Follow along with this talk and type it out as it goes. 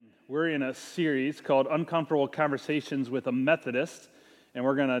We're in a series called Uncomfortable Conversations with a Methodist, and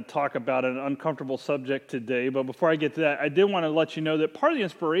we're going to talk about an uncomfortable subject today. But before I get to that, I did want to let you know that part of the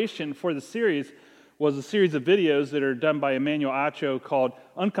inspiration for the series was a series of videos that are done by Emmanuel Acho called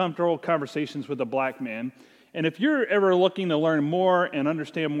Uncomfortable Conversations with a Black Man. And if you're ever looking to learn more and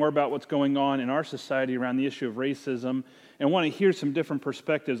understand more about what's going on in our society around the issue of racism and want to hear some different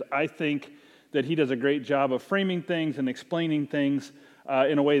perspectives, I think that he does a great job of framing things and explaining things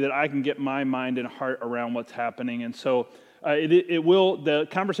in a way that I can get my mind and heart around what's happening. And so the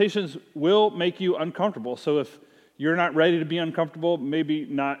conversations will make you uncomfortable. So if you're not ready to be uncomfortable, maybe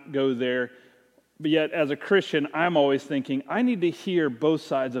not go there. But yet, as a Christian, I'm always thinking, I need to hear both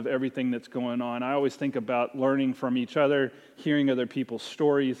sides of everything that's going on. I always think about learning from each other, hearing other people's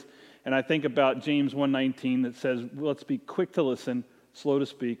stories. And I think about James 1:19 that says, let's be quick to listen, slow to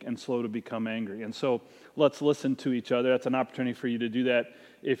speak, and slow to become angry. And so let's listen to each other. That's an opportunity for you to do that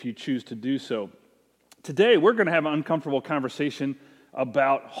if you choose to do so. Today, we're going to have an uncomfortable conversation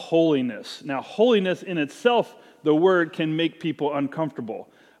about holiness. Now, holiness in itself, the word can make people uncomfortable.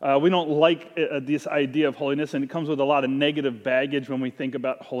 We don't like this idea of holiness, and it comes with a lot of negative baggage when we think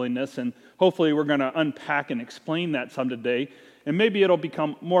about holiness. And hopefully we're going to unpack and explain that some today. And maybe it'll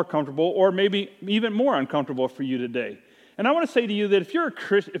become more comfortable or maybe even more uncomfortable for you today. And I want to say to you that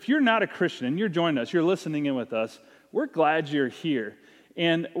if you're not a Christian and you're joining us, you're listening in with us, we're glad you're here.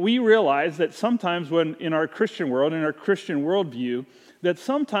 And we realize that sometimes when in our Christian world, in our Christian worldview, that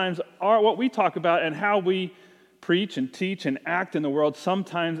sometimes what we talk about and how we preach and teach and act in the world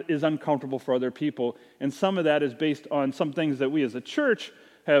sometimes is uncomfortable for other people. And some of that is based on some things that we as a church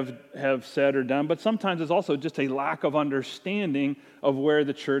have said or done, but sometimes it's also just a lack of understanding of where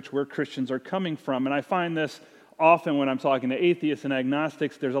the church, where Christians are coming from. And I find this often when I'm talking to atheists and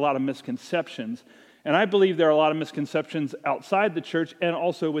agnostics, there's a lot of misconceptions. And I believe there are a lot of misconceptions outside the church and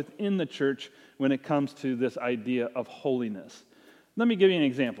also within the church when it comes to this idea of holiness. Let me give you an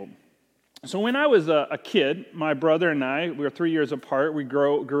example. So when I was a kid, my brother and I, we were 3 years apart, we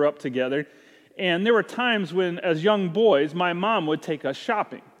grew up together, and there were times when, as young boys, my mom would take us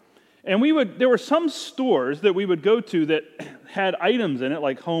shopping. And there were some stores that we would go to that had items in it,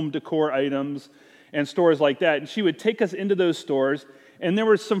 like home decor items, and stores like that. And she would take us into those stores, and there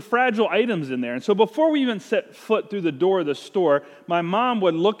were some fragile items in there. And so before we even set foot through the door of the store, my mom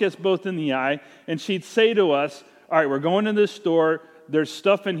would look us both in the eye, and she'd say to us, all right, we're going to this store, there's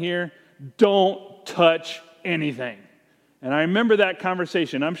stuff in here, don't touch anything. And I remember that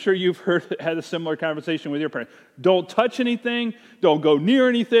conversation. I'm sure you've had a similar conversation with your parents. Don't touch anything. Don't go near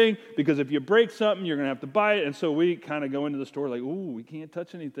anything, because if you break something, you're going to have to buy it. And so we kind of go into the store like, ooh, we can't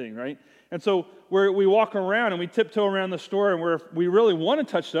touch anything, right? And so we walk around and we tiptoe around the store, and we really want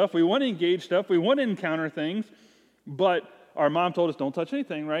to touch stuff. We want to engage stuff. We want to encounter things. But our mom told us, don't touch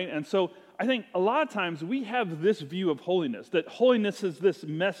anything, right? And so I think a lot of times we have this view of holiness, that holiness is this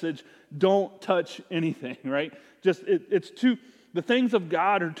message, don't touch anything, right? The things of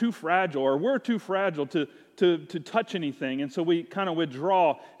God are too fragile, or we're too fragile to touch anything. And so we kind of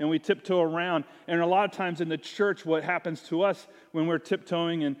withdraw and we tiptoe around. And a lot of times in the church, what happens to us when we're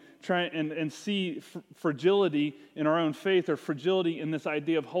tiptoeing and try and see fragility in our own faith or fragility in this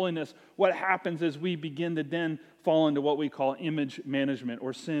idea of holiness, what happens is we begin to then fall into what we call image management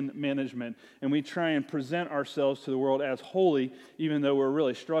or sin management. And we try and present ourselves to the world as holy, even though we're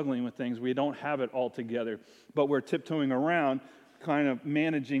really struggling with things. We don't have it all together, but we're tiptoeing around, kind of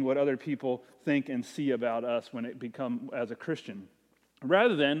managing what other people think and see about us when it become as a Christian.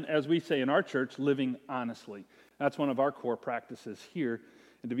 Rather than, as we say in our church, living honestly. That's one of our core practices here,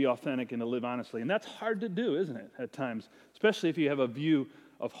 and to be authentic and to live honestly. And that's hard to do, isn't it, at times, especially if you have a view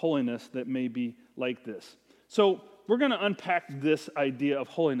of holiness that may be like this. So we're going to unpack this idea of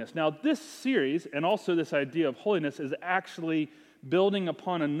holiness. Now, this series and also this idea of holiness is actually building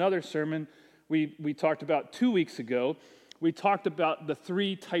upon another sermon we talked about 2 weeks ago. We talked about the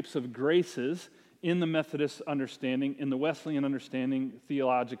three types of graces in the Methodist understanding, in the Wesleyan understanding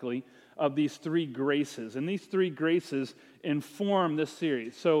theologically, of these three graces. And these three graces inform this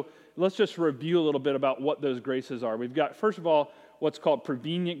series. So let's just review a little bit about what those graces are. We've got, first of all, what's called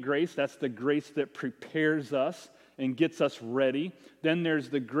prevenient grace. That's the grace that prepares us and gets us ready. Then there's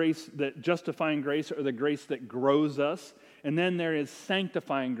the grace, that justifying grace, or the grace that grows us. And then there is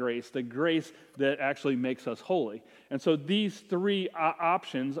sanctifying grace, the grace that actually makes us holy. And so these three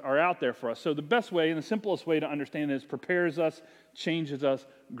options are out there for us. So the best way and the simplest way to understand it is prepares us, changes us,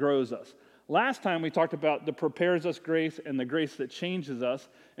 grows us. Last time we talked about the prepares us grace and the grace that changes us,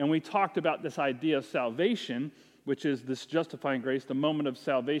 and we talked about this idea of salvation which is this justifying grace, the moment of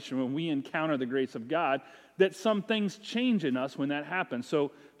salvation, when we encounter the grace of God, that some things change in us when that happens.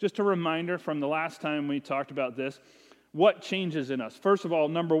 So just a reminder from the last time we talked about this, what changes in us? First of all,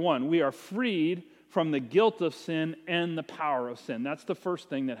 number one, we are freed from the guilt of sin and the power of sin. That's the first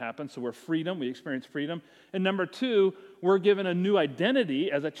thing that happens. So we experience freedom. And number two, we're given a new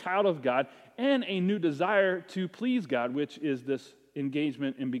identity as a child of God and a new desire to please God, which is this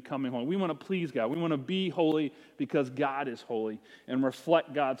engagement in becoming holy. We want to please God. We want to be holy because God is holy and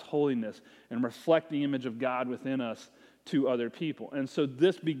reflect God's holiness and reflect the image of God within us to other people. And so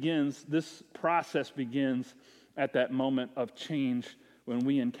this process begins at that moment of change when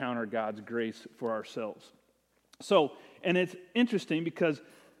we encounter God's grace for ourselves. So, and it's interesting because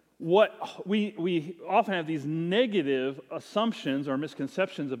what we often have these negative assumptions or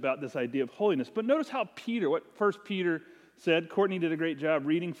misconceptions about this idea of holiness. But notice how what 1 Peter said. Courtney did a great job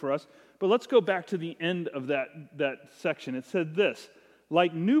reading for us. But let's go back to the end of that section. It said this,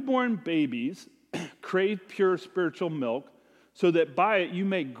 like newborn babies crave pure spiritual milk, so that by it you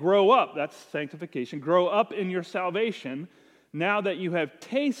may grow up, that's sanctification, grow up in your salvation, now that you have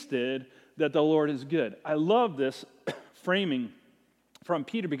tasted that the Lord is good. I love this framing from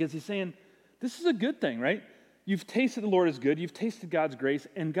Peter because he's saying, this is a good thing, right? You've tasted the Lord is good, you've tasted God's grace,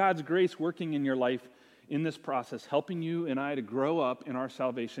 and God's grace working in your life in this process, helping you and I to grow up in our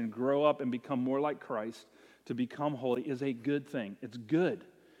salvation, grow up and become more like Christ, to become holy is a good thing. It's good.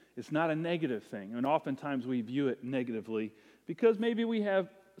 It's not a negative thing. And oftentimes we view it negatively because maybe we have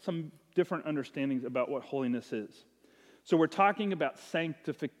some different understandings about what holiness is. So we're talking about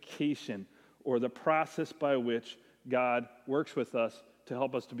sanctification, or the process by which God works with us to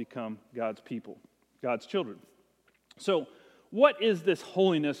help us to become God's people, God's children. So what is this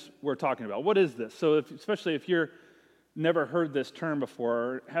holiness we're talking about? What is this? So especially if you're never heard this term before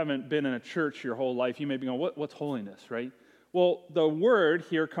or haven't been in a church your whole life, you may be going, what's holiness, right? Well, the word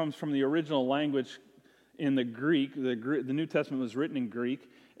here comes from the original language in the Greek. The New Testament was written in Greek.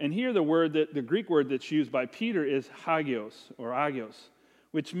 And here the Greek word that's used by Peter is hagios, or agios,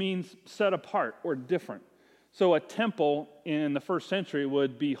 which means set apart or different. So a temple in the first century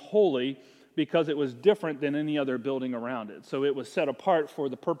would be holy because it was different than any other building around it. So it was set apart for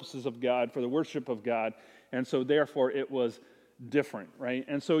the purposes of God, for the worship of God, and so therefore it was different, right?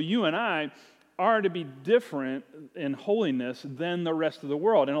 And so you and I are to be different in holiness than the rest of the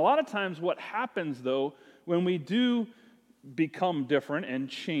world. And a lot of times what happens, though, when we do become different and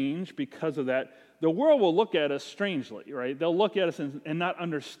change because of that, the world will look at us strangely, right? They'll look at us and not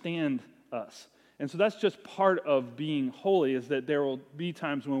understand us. And so that's just part of being holy, is that there will be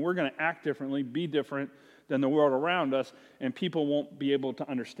times when we're going to act differently, be different than the world around us, and people won't be able to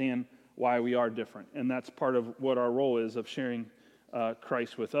understand why we are different. And that's part of what our role is of sharing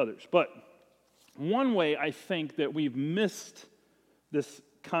Christ with others. But one way I think that we've missed this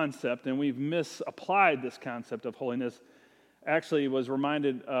concept and we've misapplied this concept of holiness actually was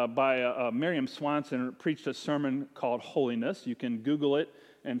reminded by Miriam Swanson, preached a sermon called Holiness. You can Google it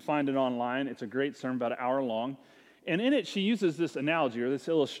and find it online. It's a great sermon, about an hour long. And in it, she uses this analogy or this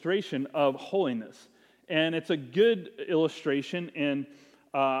illustration of holiness. And it's a good illustration, and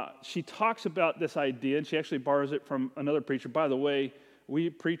she talks about this idea, and she actually borrows it from another preacher. By the way, we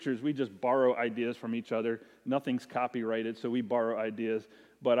preachers, we just borrow ideas from each other. Nothing's copyrighted, so we borrow ideas.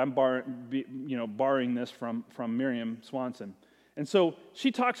 But I'm borrowing this from Miriam Swanson. And so she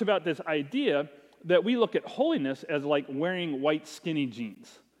talks about this idea that we look at holiness as like wearing white skinny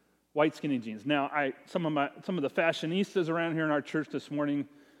jeans. White skinny jeans. Now, some of the fashionistas around here in our church this morning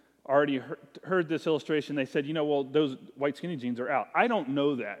already heard this illustration. They said, well, those white skinny jeans are out. I don't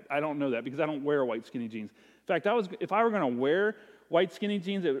know that. Because I don't wear white skinny jeans. In fact, if I were going to wear white skinny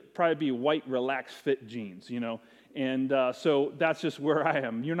jeans, it would probably be white relaxed fit jeans, And so that's just where I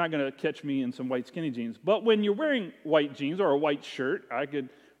am. You're not going to catch me in some white skinny jeans. But when you're wearing white jeans or a white shirt, I could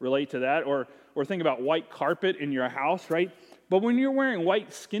relate to that, or think about white carpet in your house, right? But when you're wearing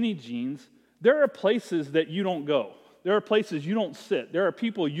white skinny jeans, there are places that you don't go. There are places you don't sit. There are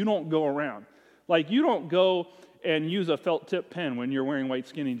people you don't go around. Like you don't go and use a felt tip pen when you're wearing white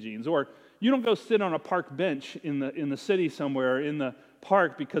skinny jeans, or you don't go sit on a park bench in the city somewhere in the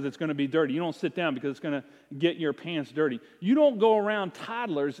park because it's going to be dirty. You don't sit down because it's going to get your pants dirty. You don't go around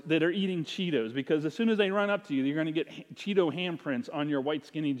toddlers that are eating Cheetos because as soon as they run up to you, you're going to get Cheeto handprints on your white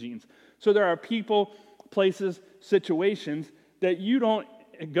skinny jeans. So there are people, places, situations that you don't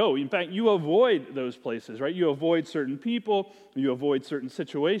go. In fact, you avoid those places, right? You avoid certain people, you avoid certain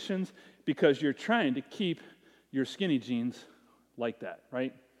situations because you're trying to keep your skinny jeans like that,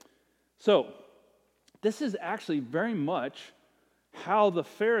 right? So this is actually very much how the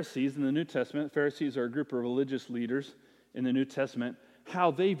Pharisees in the New Testament, Pharisees are a group of religious leaders in the New Testament,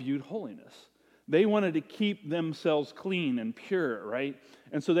 how they viewed holiness. They wanted to keep themselves clean and pure, right?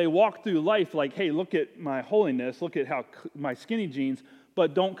 And so they walked through life like, hey, look at my holiness, look at how my skinny jeans,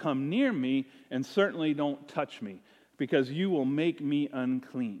 but don't come near me, and certainly don't touch me, because you will make me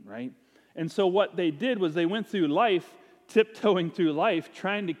unclean, right? And so what they did was they went through life, tiptoeing through life,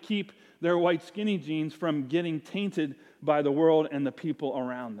 trying to keep their white skinny jeans from getting tainted by the world and the people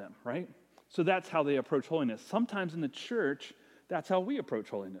around them, right? So that's how they approach holiness. Sometimes in the church, that's how we approach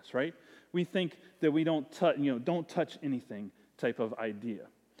holiness, right? We think that we don't touch anything type of idea.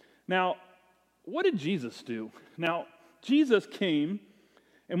 Now, what did Jesus do? Now, Jesus came,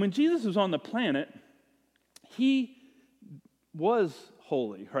 and when Jesus was on the planet, he was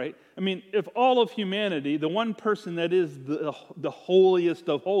holy, right? I mean, if all of humanity, the one person that is the holiest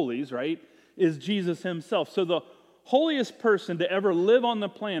of holies, right, is Jesus himself. So the holiest person to ever live on the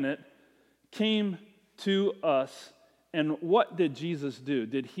planet came to us. And what did Jesus do?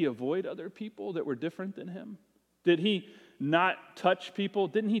 Did he avoid other people that were different than him? Did he not touch people?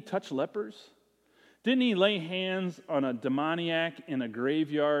 Didn't he touch lepers? Didn't he lay hands on a demoniac in a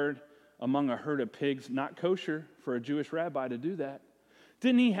graveyard among a herd of pigs? Not kosher for a Jewish rabbi to do that.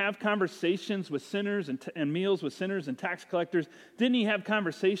 Didn't he have conversations with sinners and meals with sinners and tax collectors? Didn't he have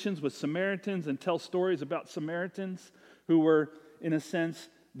conversations with Samaritans and tell stories about Samaritans who were, in a sense,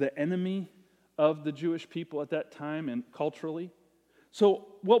 the enemy of the Jewish people at that time and culturally? So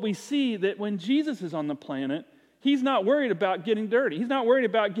what we see that when Jesus is on the planet, he's not worried about getting dirty. He's not worried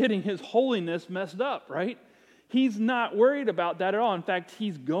about getting his holiness messed up, right? He's not worried about that at all. In fact,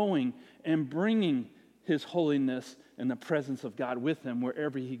 he's going and bringing his holiness and the presence of God with him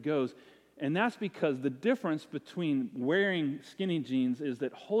wherever he goes. And that's because the difference between wearing skinny jeans is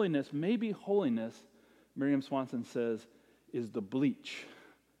that holiness, maybe holiness, Miriam Swanson says, is the bleach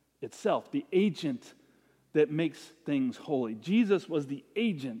itself, the agent that makes things holy. Jesus was the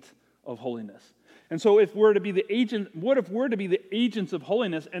agent of holiness. And so if we're to be the agent, what if we're to be the agents of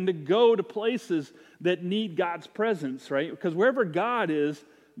holiness and to go to places that need God's presence, right? Because wherever God is,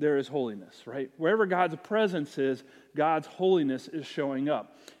 there is holiness, right? Wherever God's presence is, God's holiness is showing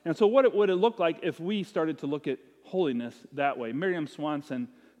up. And so what would it look like if we started to look at holiness that way? Miriam Swanson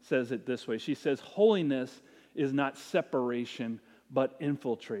says it this way. She says, holiness is not separation, but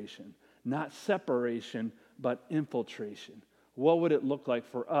infiltration. Not separation, but infiltration. What would it look like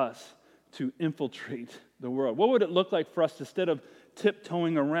for us to infiltrate the world? What would it look like for us, instead of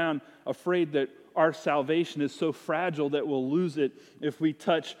tiptoeing around afraid that our salvation is so fragile that we'll lose it if we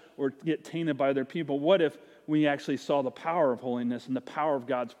touch or get tainted by other people? What if we actually saw the power of holiness and the power of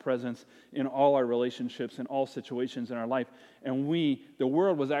God's presence in all our relationships and all situations in our life, and the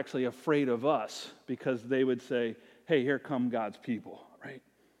world was actually afraid of us because they would say, hey, here come God's people, right?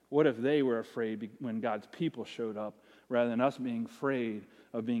 What if they were afraid when God's people showed up rather than us being afraid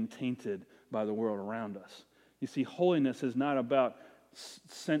of being tainted by the world around us? You see, holiness is not about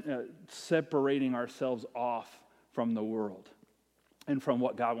separating ourselves off from the world and from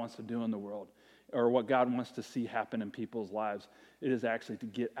what God wants to do in the world or what God wants to see happen in people's lives. It is actually to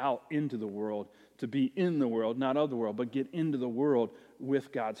get out into the world, to be in the world, not of the world, but get into the world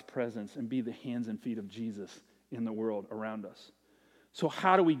with God's presence and be the hands and feet of Jesus in the world around us. So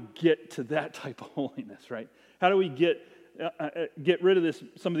how do we get to that type of holiness, right? How do we get rid of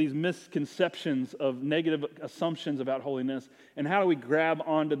some of these misconceptions of negative assumptions about holiness, and how do we grab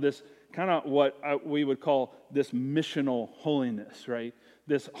onto this kind of what we would call this missional holiness, right?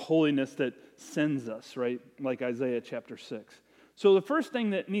 This holiness that sends us, right? Like Isaiah chapter 6. So the first thing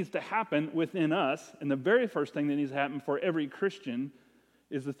that needs to happen within us, and the very first thing that needs to happen for every Christian,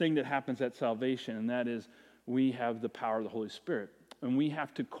 is the thing that happens at salvation, and that is we have the power of the Holy Spirit. And we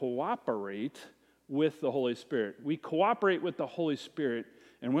have to cooperate with the Holy Spirit. We cooperate with the Holy Spirit,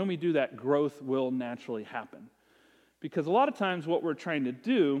 and when we do that, growth will naturally happen. Because a lot of times what we're trying to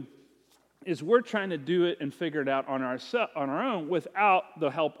do is we're trying to do it and figure it out on our own without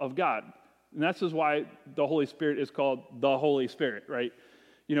the help of God. And that's just why the Holy Spirit is called the Holy Spirit, right?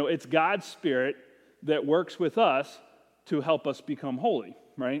 You know, it's God's Spirit that works with us to help us become holy,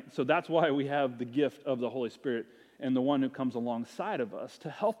 right? So that's why we have the gift of the Holy Spirit and the one who comes alongside of us to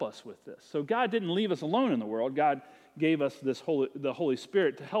help us with this. So God didn't leave us alone in the world. God gave us the Holy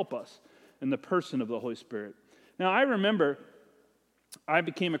Spirit to help us in the person of the Holy Spirit. Now, I remember I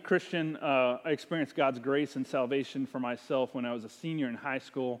became a Christian. I experienced God's grace and salvation for myself when I was a senior in high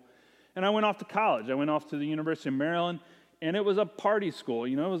school. And I went off to college. I went off to the University of Maryland, and it was a party school.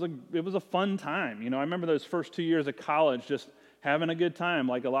 You know, it was a fun time. You know, I remember those first 2 years of college just having a good time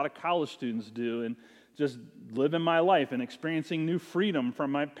like a lot of college students do. And just living my life and experiencing new freedom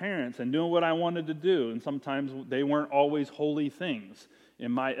from my parents and doing what I wanted to do. And sometimes they weren't always holy things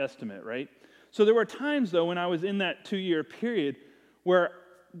in my estimate, right? So there were times, though, when I was in that 2-year period where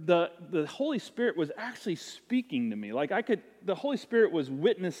the Holy Spirit was actually speaking to me. Like the Holy Spirit was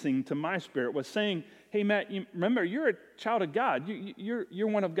witnessing to my spirit, was saying, hey, Matt, remember, you're a child of God. You're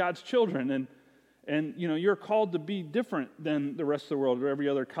one of God's children, and you're called to be different than the rest of the world or every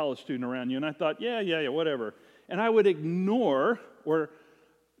other college student around you. And I thought, yeah, whatever. And I would ignore or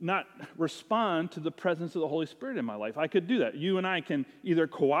not respond to the presence of the Holy Spirit in my life. I could do that. You and I can either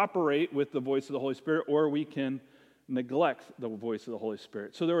cooperate with the voice of the Holy Spirit, or we can neglect the voice of the Holy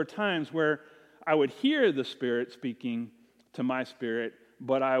Spirit. So there were times where I would hear the Spirit speaking to my spirit,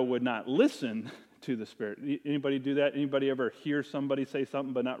 but I would not listen to the Spirit. Anybody do that? Anybody ever hear somebody say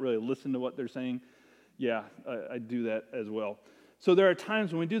something but not really listen to what they're saying? Yeah, I do that as well. So there are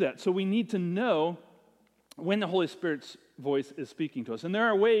times when we do that. So we need to know when the Holy Spirit's voice is speaking to us. And there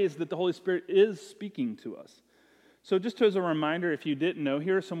are ways that the Holy Spirit is speaking to us. So just as a reminder, if you didn't know,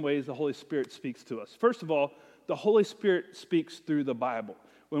 here are some ways the Holy Spirit speaks to us. First of all, the Holy Spirit speaks through the Bible.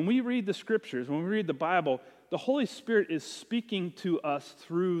 When we read the Scriptures, when we read the Bible, the Holy Spirit is speaking to us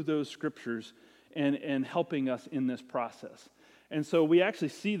through those Scriptures and helping us in this process. And so we actually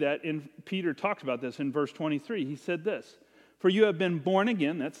see that Peter talks about this in verse 23. He said this, "For you have been born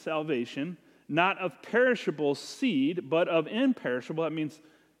again," that's salvation, "not of perishable seed, but of imperishable," that means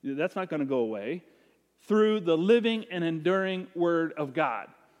that's not going to go away, "through the living and enduring Word of God."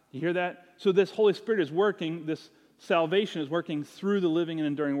 You hear that? So this Holy Spirit is working, this salvation is working through the living and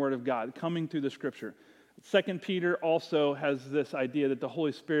enduring Word of God, coming through the Scripture. 2 Peter also has this idea that the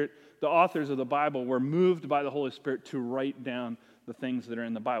Holy Spirit, the authors of the Bible, were moved by the Holy Spirit to write down the things that are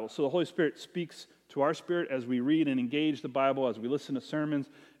in the Bible. So the Holy Spirit speaks to our spirit as we read and engage the Bible, as we listen to sermons,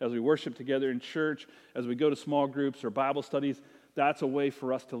 as we worship together in church, as we go to small groups or Bible studies. That's a way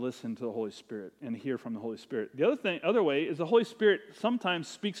for us to listen to the Holy Spirit and hear from the Holy Spirit. The other way is the Holy Spirit sometimes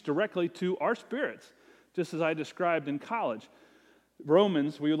speaks directly to our spirits, just as I described in college.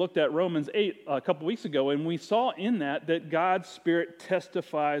 We looked at Romans 8 a couple weeks ago, and we saw in that God's Spirit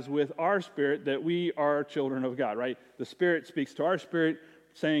testifies with our spirit that we are children of God, right? The Spirit speaks to our spirit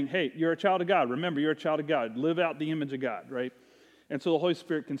saying, hey, you're a child of God. Remember, you're a child of God. Live out the image of God, right? And so the Holy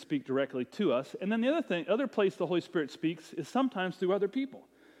Spirit can speak directly to us. And then the other place the Holy Spirit speaks is sometimes through other people.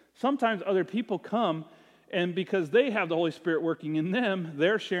 Sometimes other people come, and because they have the Holy Spirit working in them,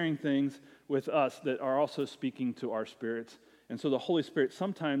 they're sharing things with us that are also speaking to our spirits. And so the Holy Spirit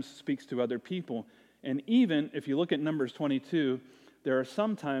sometimes speaks to other people. And even if you look at Numbers 22, there are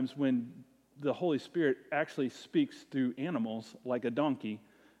some times when the Holy Spirit actually speaks through animals like a donkey,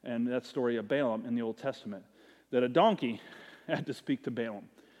 and that story of Balaam in the Old Testament, that a donkey had to speak to Balaam.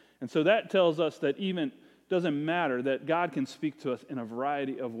 And so that tells us that even doesn't matter, that God can speak to us in a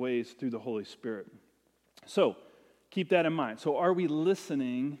variety of ways through the Holy Spirit. So keep that in mind. So are we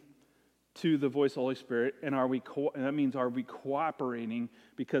listening to the voice of the Holy Spirit, and that means are we cooperating,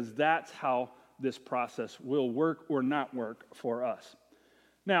 because that's how this process will work or not work for us.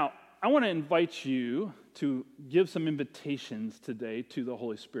 Now, I want to invite you to give some invitations today to the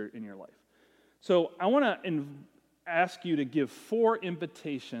Holy Spirit in your life. So I want to ask you to give 4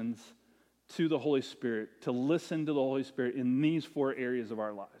 invitations to the Holy Spirit, to listen to the Holy Spirit in these 4 areas of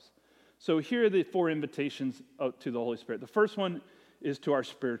our lives. So here are the 4 invitations to the Holy Spirit. The first one is to our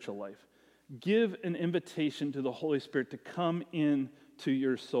spiritual life. Give an invitation to the Holy Spirit to come into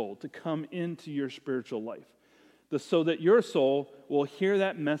your soul, to come into your spiritual life, so that your soul will hear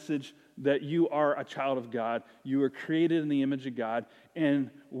that message that you are a child of God, you were created in the image of God, and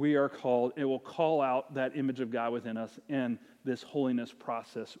it will call out that image of God within us and this holiness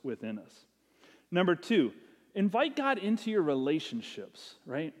process within us. Number 2, invite God into your relationships,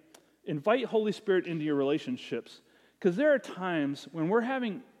 right? Invite Holy Spirit into your relationships, because there are times when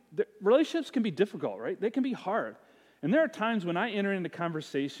relationships can be difficult, right? They can be hard. And there are times when I enter into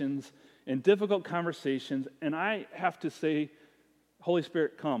conversations, and difficult conversations, and I have to say, Holy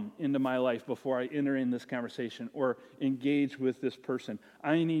Spirit, come into my life before I enter in this conversation or engage with this person.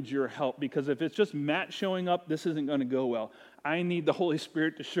 I need your help, because if it's just Matt showing up, this isn't going to go well. I need the Holy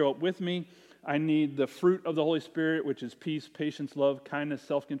Spirit to show up with me. I need the fruit of the Holy Spirit, which is peace, patience, love, kindness,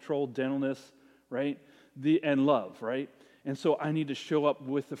 self-control, gentleness, right? And love, right? And so I need to show up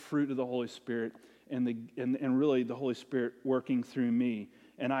with the fruit of the Holy Spirit and really the Holy Spirit working through me.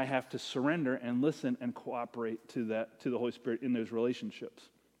 And I have to surrender and listen and cooperate to the Holy Spirit in those relationships.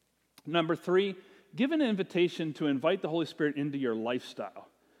 Number 3, give an invitation to invite the Holy Spirit into your lifestyle,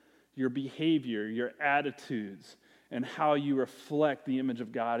 your behavior, your attitudes. and how you reflect the image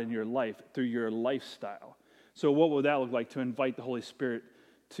of God in your life through your lifestyle. So what would that look like? To invite the Holy Spirit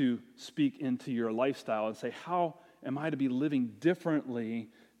to speak into your lifestyle and say, how am I to be living differently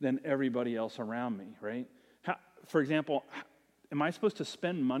than everybody else around me, right? For example, am I supposed to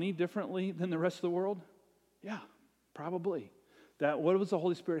spend money differently than the rest of the world? Yeah, probably. What does the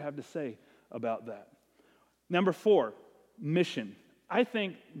Holy Spirit have to say about that? Number 4, mission. I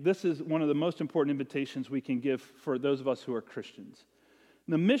think this is one of the most important invitations we can give for those of us who are Christians.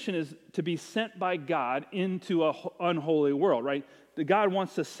 The mission is to be sent by God into an unholy world, right? That God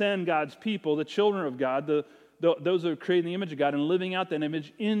wants to send God's people, the children of God, those that are creating the image of God and living out that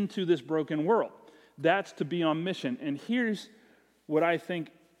image into this broken world. That's to be on mission. And here's what I think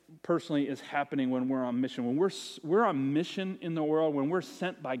personally is happening when we're on mission. When we're on mission in the world, when we're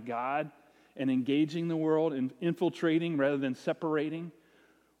sent by God and engaging the world and infiltrating rather than separating,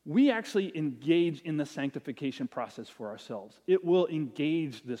 we actually engage in the sanctification process for ourselves. It will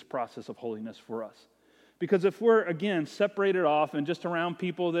engage this process of holiness for us. Because if we're, again, separated off and just around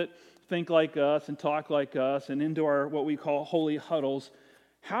people that think like us and talk like us and into our what we call holy huddles,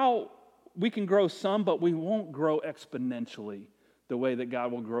 how we can grow some, but we won't grow exponentially the way that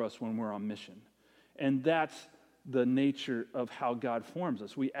God will grow us when we're on mission. And that's the nature of how God forms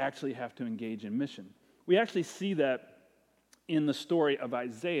us. We actually have to engage in mission. We actually see that in the story of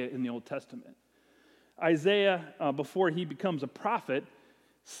Isaiah in the Old Testament. Isaiah, before he becomes a prophet,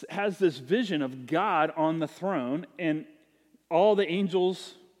 has this vision of God on the throne, and all the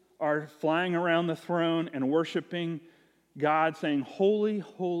angels are flying around the throne and worshiping God, saying, "Holy,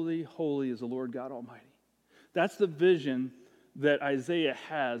 holy, holy is the Lord God Almighty." That's the vision that Isaiah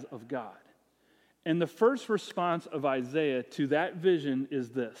has of God. And the first response of Isaiah to that vision is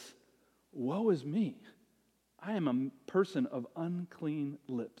this: "Woe is me. I am a person of unclean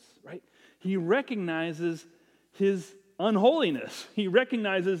lips," right? He recognizes his unholiness. He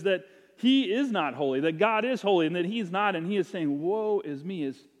recognizes that he is not holy, that God is holy, and that he's not, and he is saying, "Woe is me,"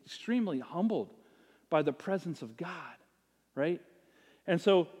 is extremely humbled by the presence of God, right? And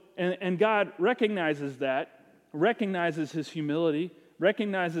so, and God recognizes that, recognizes his humility,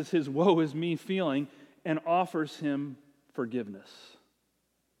 recognizes his woe is me feeling, and offers him forgiveness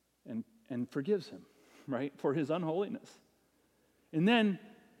and forgives him, right, for his unholiness. And then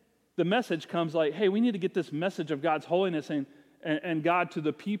the message comes like, hey, we need to get this message of God's holiness and God to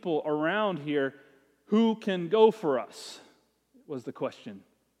the people around here. Who can go for us, was the question.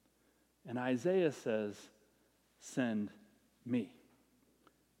 And Isaiah says, "Send me."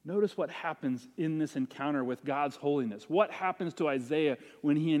 Notice what happens in this encounter with God's holiness. What happens to Isaiah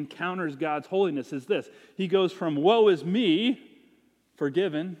when he encounters God's holiness is this. He goes from woe is me,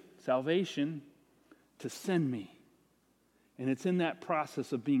 forgiven, salvation, to send me. And it's in that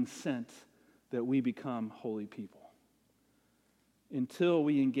process of being sent that we become holy people. Until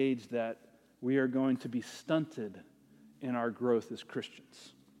we engage that, we are going to be stunted in our growth as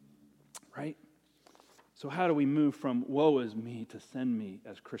Christians. Right? So how do we move from woe is me to send me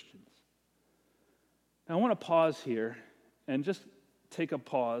as Christians? Now I want to pause here and just take a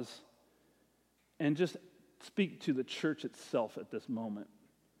pause and just speak to the church itself at this moment.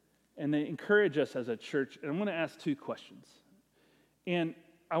 And they encourage us as a church. And I'm going to ask 2 questions. And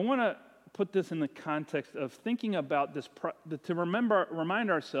I want to put this in the context of thinking about this, to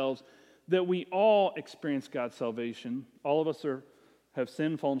remind ourselves that we all experience God's salvation. All of us have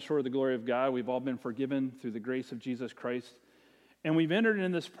sinned, fallen short of the glory of God. We've all been forgiven through the grace of Jesus Christ. And we've entered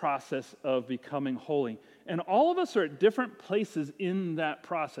in this process of becoming holy. And all of us are at different places in that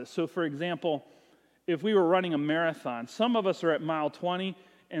process. So for example, if we were running a marathon, some of us are at mile 20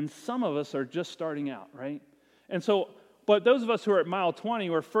 and some of us are just starting out, right? And so, but those of us who are at mile 20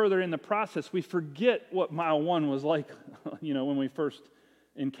 or further in the process, we forget what mile 1 was like, when we first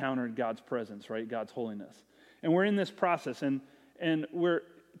encountered God's presence, right? God's holiness. And we're in this process, and we're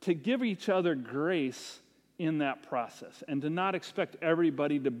to give each other grace in that process and to not expect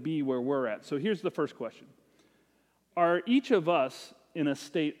everybody to be where we're at. So here's the first question. Are each of us in a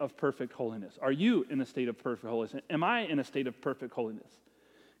state of perfect holiness? Are you in a state of perfect holiness? Am I in a state of perfect holiness?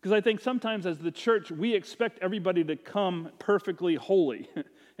 Because I think sometimes as the church, we expect everybody to come perfectly holy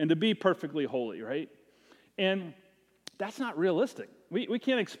and to be perfectly holy, right? And that's not realistic. We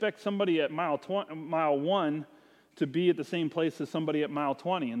can't expect somebody at mile 1 to be at the same place as somebody at mile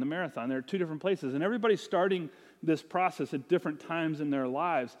 20 in the marathon. They're 2 different places, and everybody's starting this process at different times in their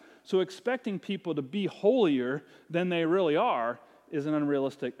lives. So expecting people to be holier than they really are is an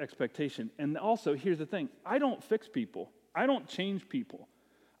unrealistic expectation. And also, here's the thing. I don't fix people. I don't change people.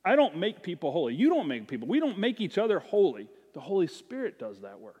 I don't make people holy. You don't make people. We don't make each other holy. The Holy Spirit does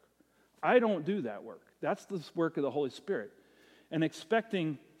that work. I don't do that work. That's the work of the Holy Spirit. And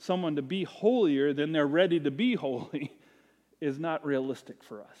expecting someone to be holier than they're ready to be holy is not realistic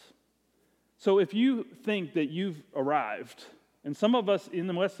for us. So if you think that you've arrived, and some of us in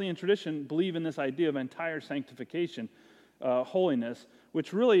the Wesleyan tradition believe in this idea of entire sanctification, holiness,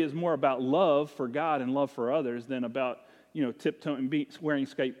 which really is more about love for God and love for others than about, tiptoeing, wearing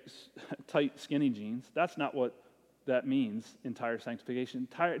tight skinny jeans. That's not what that means, entire sanctification.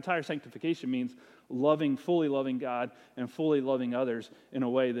 Entire sanctification means fully loving God and fully loving others in a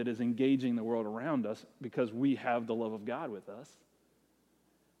way that is engaging the world around us because we have the love of God with us.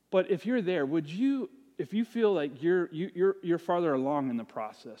 But if you're there, if you feel like you're farther along in the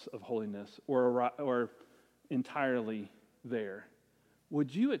process of holiness or entirely there,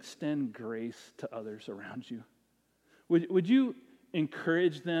 would you extend grace to others around you? Would you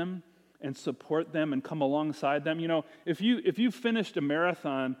encourage them and support them and come alongside them? If you finished a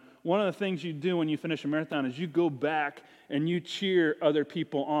marathon, one of the things you do when you finish a marathon is you go back and you cheer other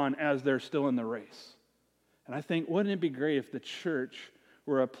people on as they're still in the race. And I think, wouldn't it be great if the church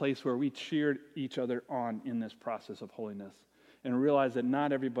were a place where we cheered each other on in this process of holiness and realize that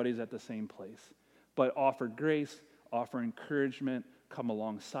not everybody's at the same place, but offer grace, offer encouragement, come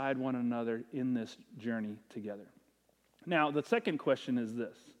alongside one another in this journey together. Now, the second question is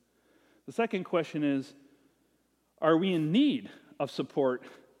this. The second question is, are we in need of support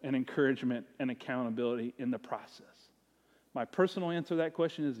and encouragement and accountability in the process? My personal answer to that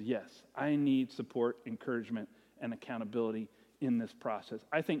question is yes, I need support, encouragement, and accountability in this process.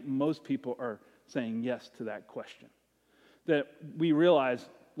 I think most people are saying yes to that question. That we realize,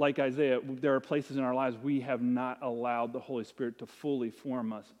 like Isaiah, there are places in our lives we have not allowed the Holy Spirit to fully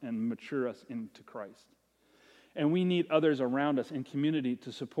form us and mature us into Christ. And we need others around us in community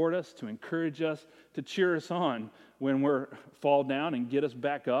to support us, to encourage us, to cheer us on when we fall down and get us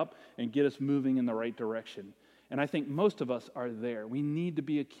back up and get us moving in the right direction. And I think most of us are there. We need to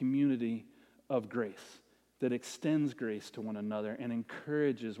be a community of grace that extends grace to one another and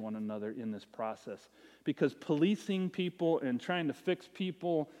encourages one another in this process. Because policing people and trying to fix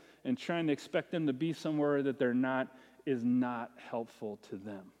people and trying to expect them to be somewhere that they're not is not helpful to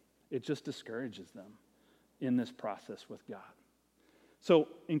them. It just discourages them in this process with God. So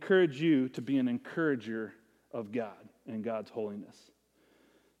encourage you to be an encourager of God and God's holiness.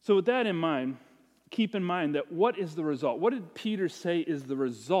 So with that in mind, keep in mind that what is the result? What did Peter say is the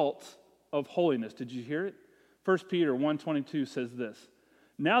result of holiness? Did you hear it? 1 Peter 1:22 says this,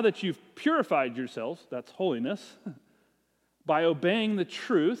 "Now that you've purified yourselves," that's holiness, "by obeying the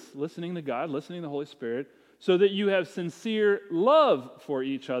truth," listening to God, listening to the Holy Spirit, "so that you have sincere love for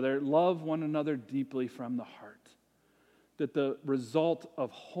each other, love one another deeply from the heart." That the result of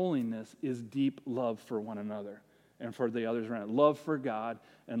holiness is deep love for one another and for the others around. Love for God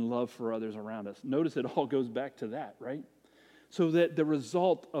and love for others around us. Notice it all goes back to that, right? So that the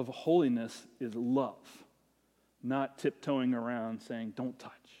result of holiness is love, not tiptoeing around saying, "Don't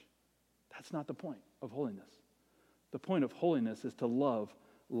touch." That's not the point of holiness. The point of holiness is to love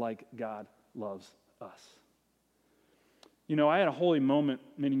like God loves us. I had a holy moment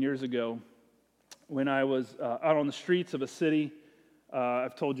many years ago when I was out on the streets of a city.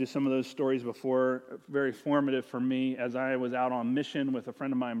 I've told you some of those stories before, very formative for me as I was out on mission with a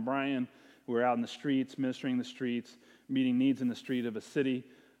friend of mine, Brian. We were out in the streets, ministering in the streets, meeting needs in the street of a city,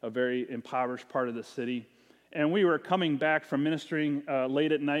 a very impoverished part of the city. And we were coming back from ministering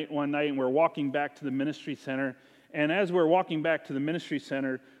late at night one night, and we're walking back to the ministry center. And as we're walking back to the ministry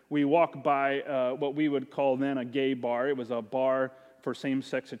center, we walk by what we would call then a gay bar. It was a bar for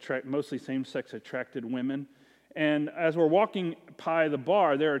mostly same-sex attracted women. And as we're walking by the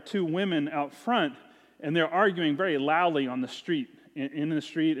bar, there are two women out front, and they're arguing very loudly on the street, in the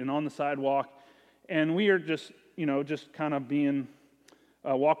street and on the sidewalk. And we are just kind of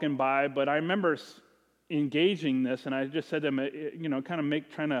walking by. But I remember engaging this, and I just said to them,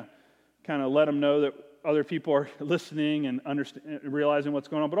 trying to let them know that other people are listening and realizing what's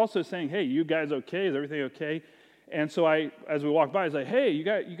going on, but also saying, "Hey, you guys okay? Is everything okay?" And so as we walked by, I was like, "Hey, you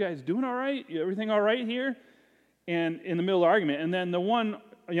guys doing all right? Everything all right here?" And in the middle of the argument, and then the one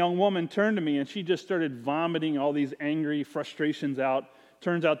young woman turned to me, and she just started vomiting all these angry frustrations out.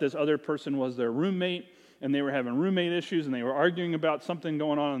 Turns out this other person was their roommate, and they were having roommate issues, and they were arguing about something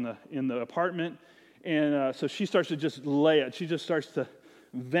going on in the apartment. And so she starts to just lay it. She just starts to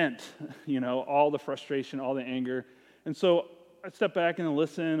vent, all the frustration, all the anger. And so I step back and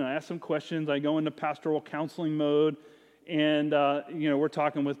listen. I ask some questions. I go into pastoral counseling mode. And, we're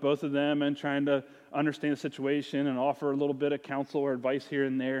talking with both of them and trying to understand the situation and offer a little bit of counsel or advice here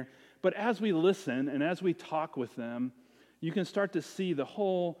and there. But as we listen and as we talk with them, you can start to see the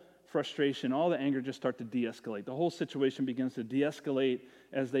whole frustration, all the anger just start to de-escalate. The whole situation begins to de-escalate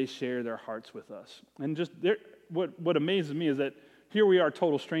as they share their hearts with us. And just what amazes me is that here we are,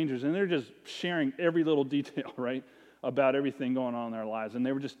 total strangers, and they're just sharing every little detail, right, about everything going on in their lives. And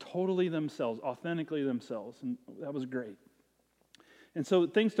they were just totally themselves, authentically themselves, and that was great. And so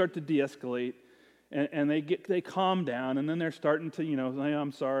things start to de-escalate, and they calm down, and then they're starting to, say,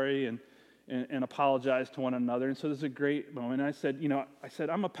 I'm sorry, and apologize to one another. And so this is a great moment. And I said,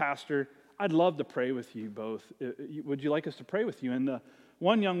 I'm a pastor. I'd love to pray with you both. Would you like us to pray with you? And the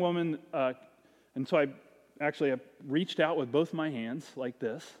one young woman, and so I reached out with both my hands like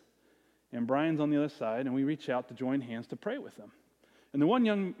this, and Brian's on the other side, and we reach out to join hands to pray with them. And the one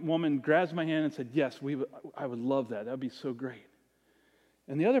young woman grabs my hand and said, yes, I would love that. That would be so great.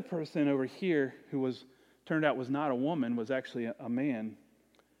 And the other person over here, who turned out was not a woman, was actually a man,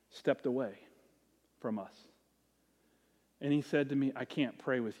 stepped away from us. And he said to me, I can't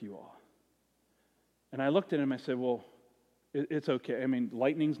pray with you all. And I looked at him, I said, well, it's okay. I mean,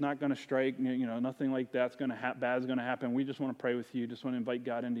 lightning's not going to strike, nothing like that's going to bad's going to happen. We just want to pray with you, just want to invite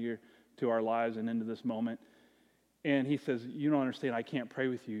God to our lives and into this moment. And he says, you don't understand, I can't pray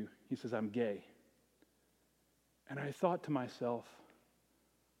with you. He says, I'm gay. And I thought to myself,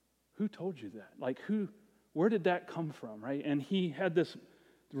 who told you that? Like, where did that come from, right? And he had this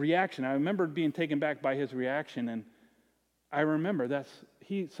reaction. I remember being taken back by his reaction, and I remember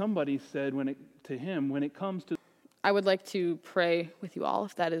somebody said to him, when it comes to... I would like to pray with you all,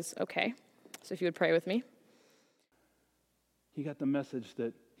 if that is okay. So if you would pray with me. He got the message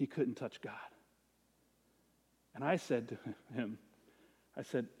that he couldn't touch God. And I said to him,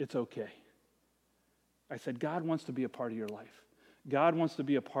 it's okay. I said, God wants to be a part of your life. God wants to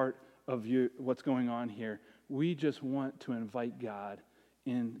be a part of what's going on here. We just want to invite God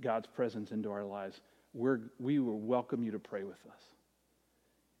in God's presence into our lives. We will welcome you to pray with us.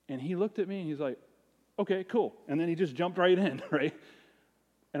 And he looked at me and he's like, okay, cool. And then he just jumped right in, right?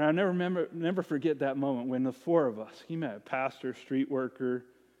 And I never forget that moment when the four of us, he met a pastor, street worker,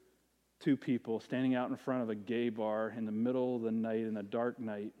 two people standing out in front of a gay bar in the middle of the night, in a dark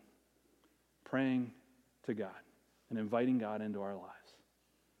night, praying to God and inviting God into our lives.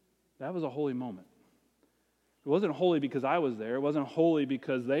 That was a holy moment. It wasn't holy because I was there. It wasn't holy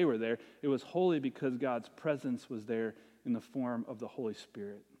because they were there. It was holy because God's presence was there in the form of the Holy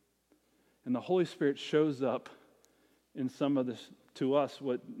Spirit. And the Holy Spirit shows up in some of this, to us,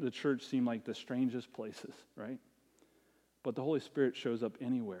 what the church seemed like the strangest places, right? But the Holy Spirit shows up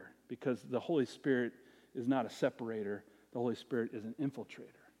anywhere because the Holy Spirit is not a separator. The Holy Spirit is an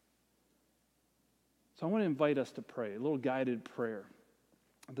infiltrator. So I want to invite us to pray, a little guided prayer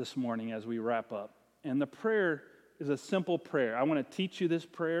this morning as we wrap up. And the prayer is a simple prayer. I want to teach you this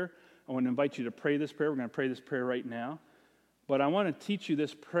prayer. I want to invite you to pray this prayer. We're going to pray this prayer right now. But I want to teach you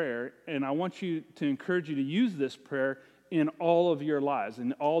this prayer, and I want to encourage you to use this prayer in all of your lives,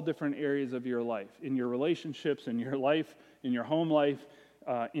 in all different areas of your life, in your relationships, in your life, in your home life,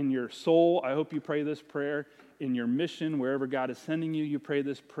 in your soul. I hope you pray this prayer. In your mission, wherever God is sending you, you pray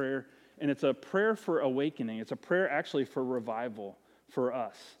this prayer. And it's a prayer for awakening. It's a prayer actually for revival for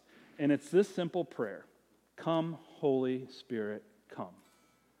us. And it's this simple prayer: come, Holy Spirit, come.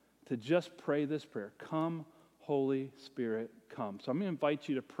 To just pray this prayer: come, Holy Spirit, come. So I'm going to invite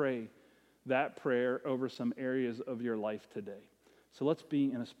you to pray that prayer over some areas of your life today. So let's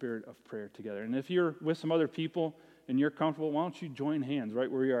be in a spirit of prayer together. And if you're with some other people and you're comfortable, why don't you join hands right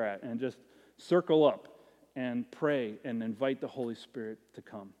where you're at and just circle up and pray and invite the Holy Spirit to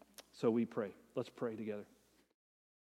come. So we pray. Let's pray together.